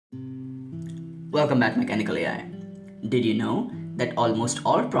Welcome back, Mechanical AI. Did you know that almost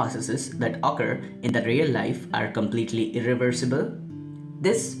all processes that occur in the real life are completely irreversible?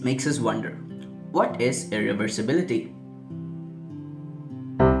 This makes us wonder, what is irreversibility?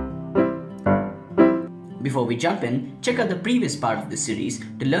 Before we jump in, check out the previous part of this series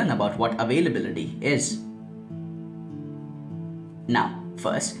to learn about what availability is. Now,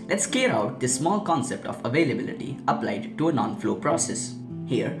 first, let's clear out this small concept of availability applied to a non-flow process.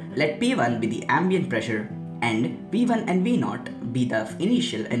 Here, let P1 be the ambient pressure and V1 and V0 be the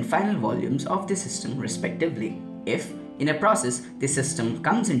initial and final volumes of the system respectively. If, in a process, the system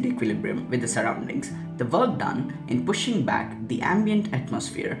comes into equilibrium with the surroundings, the work done in pushing back the ambient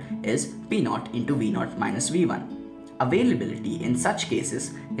atmosphere is P0 into V0 minus V1. Availability in such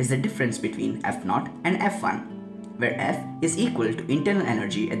cases is the difference between F0 and F1, where F is equal to internal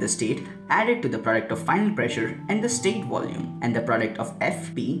energy at the state added to the product of final pressure and the state volume, and the product of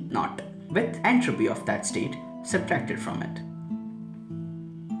Fp0 with entropy of that state subtracted from it.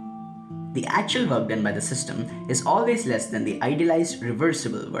 The actual work done by the system is always less than the idealized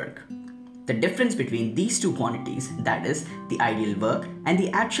reversible work. The difference between these two quantities, that is, the ideal work and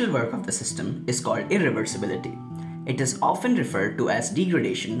the actual work of the system, is called irreversibility. It is often referred to as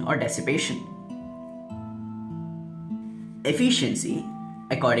degradation or dissipation. Efficiency,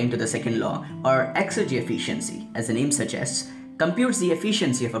 according to the second law, or Exergy efficiency, as the name suggests, computes the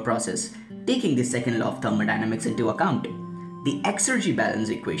efficiency of a process, taking the second law of thermodynamics into account. The Exergy balance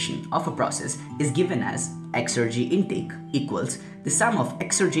equation of a process is given as Exergy intake equals the sum of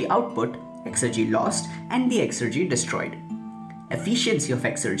Exergy output, Exergy lost, and the Exergy destroyed. Efficiency of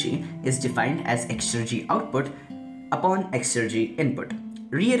Exergy is defined as Exergy output upon Exergy input.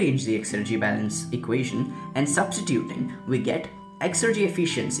 Rearrange the Exergy balance equation and substituting, we get Exergy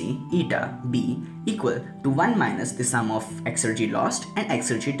efficiency ETA B equal to 1 minus the sum of Exergy lost and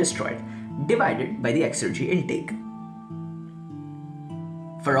Exergy destroyed divided by the Exergy intake.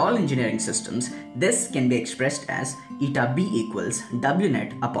 For all engineering systems, this can be expressed as ETA B equals W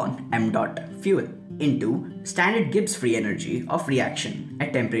net upon m dot fuel into standard Gibbs free energy of reaction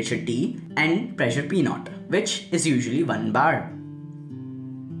at temperature T and pressure P0, which is usually 1 bar.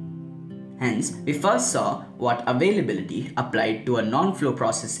 Hence, we first saw what availability applied to a non-flow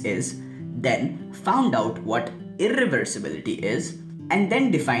process is, then found out what irreversibility is, and then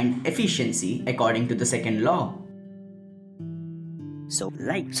defined efficiency according to the second law. So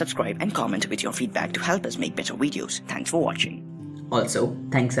like, subscribe and comment with your feedback to help us make better videos. Thanks for watching. Also,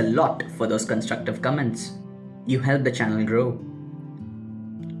 thanks a lot for those constructive comments. You help the channel grow.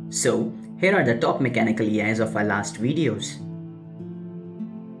 So, here are the top mechanical EIs of our last videos.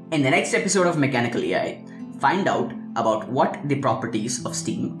 In the next episode of Mechanical AI, find out about what the properties of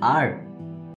steam are.